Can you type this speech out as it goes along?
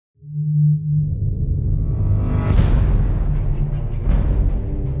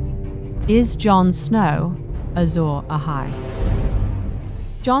Is Jon Snow Azor Ahai?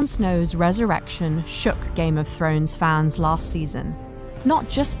 Jon Snow's resurrection shook Game of Thrones fans last season, not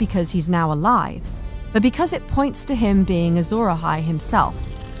just because he's now alive, but because it points to him being Azor Ahai himself,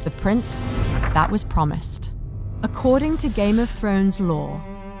 the prince that was promised. According to Game of Thrones lore,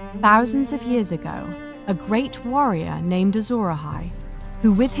 thousands of years ago, a great warrior named Azor Ahai,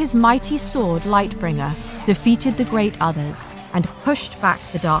 who with his mighty sword Lightbringer defeated the great others and pushed back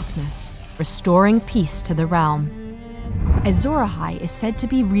the darkness, restoring peace to the realm. Azor Ahai is said to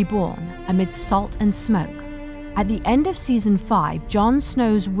be reborn amid salt and smoke. At the end of Season 5, Jon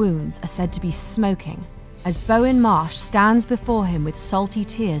Snow's wounds are said to be smoking, as Bowen Marsh stands before him with salty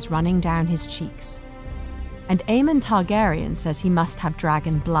tears running down his cheeks. And Aemon Targaryen says he must have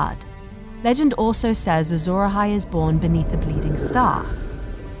dragon blood. Legend also says Azor Ahai is born beneath a bleeding star.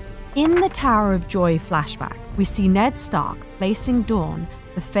 In the Tower of Joy flashback, we see Ned Stark placing Dorne,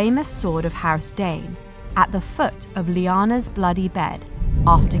 the famous sword of House Dayne, at the foot of Lyanna's bloody bed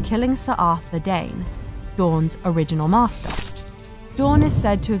after killing Sir Arthur Dayne, Dorne's original master. Dorne is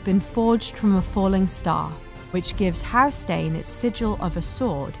said to have been forged from a falling star, which gives House Dayne its sigil of a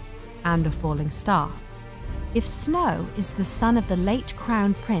sword and a falling star. If Snow is the son of the late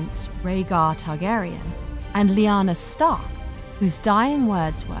Crown Prince Rhaegar Targaryen and Lyanna Stark, whose dying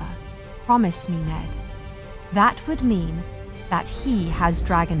words were, "Promise me, Ned," that would mean that he has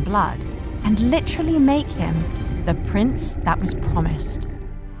dragon blood and literally make him the prince that was promised.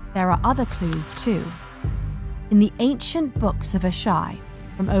 There are other clues too. In the ancient books of Ahai,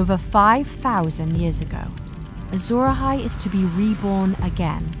 from over 5,000 years ago, Azor Ahai is to be reborn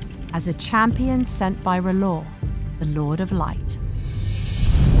again as a champion sent by R'hllor, the Lord of Light.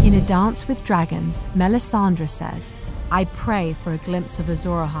 In A Dance with Dragons, Melisandre says, "I pray for a glimpse of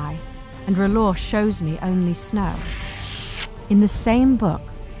Azor Ahai, and R'hllor shows me only snow." In the same book,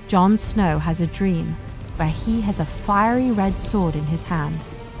 Jon Snow has a dream where he has a fiery red sword in his hand.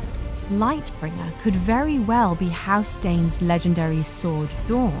 Lightbringer could very well be House Dayne's legendary sword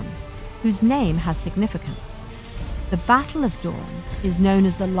Dorne, whose name has significance. The Battle of Dorne is known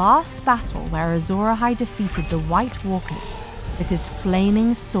as the last battle where Azor Ahai defeated the White Walkers with his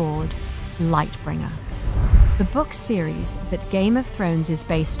flaming sword, Lightbringer. The book series that Game of Thrones is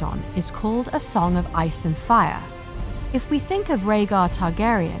based on is called A Song of Ice and Fire. If we think of Rhaegar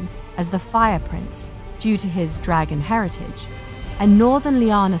Targaryen as the Fire Prince due to his dragon heritage, and Northern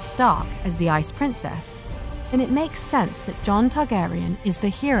Lyanna Stark as the Ice Princess, then it makes sense that Jon Targaryen is the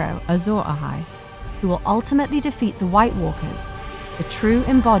hero Azor Ahai, who will ultimately defeat the White Walkers, the true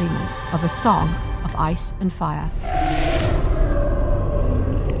embodiment of a song of ice and fire.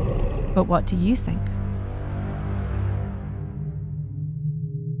 But what do you think?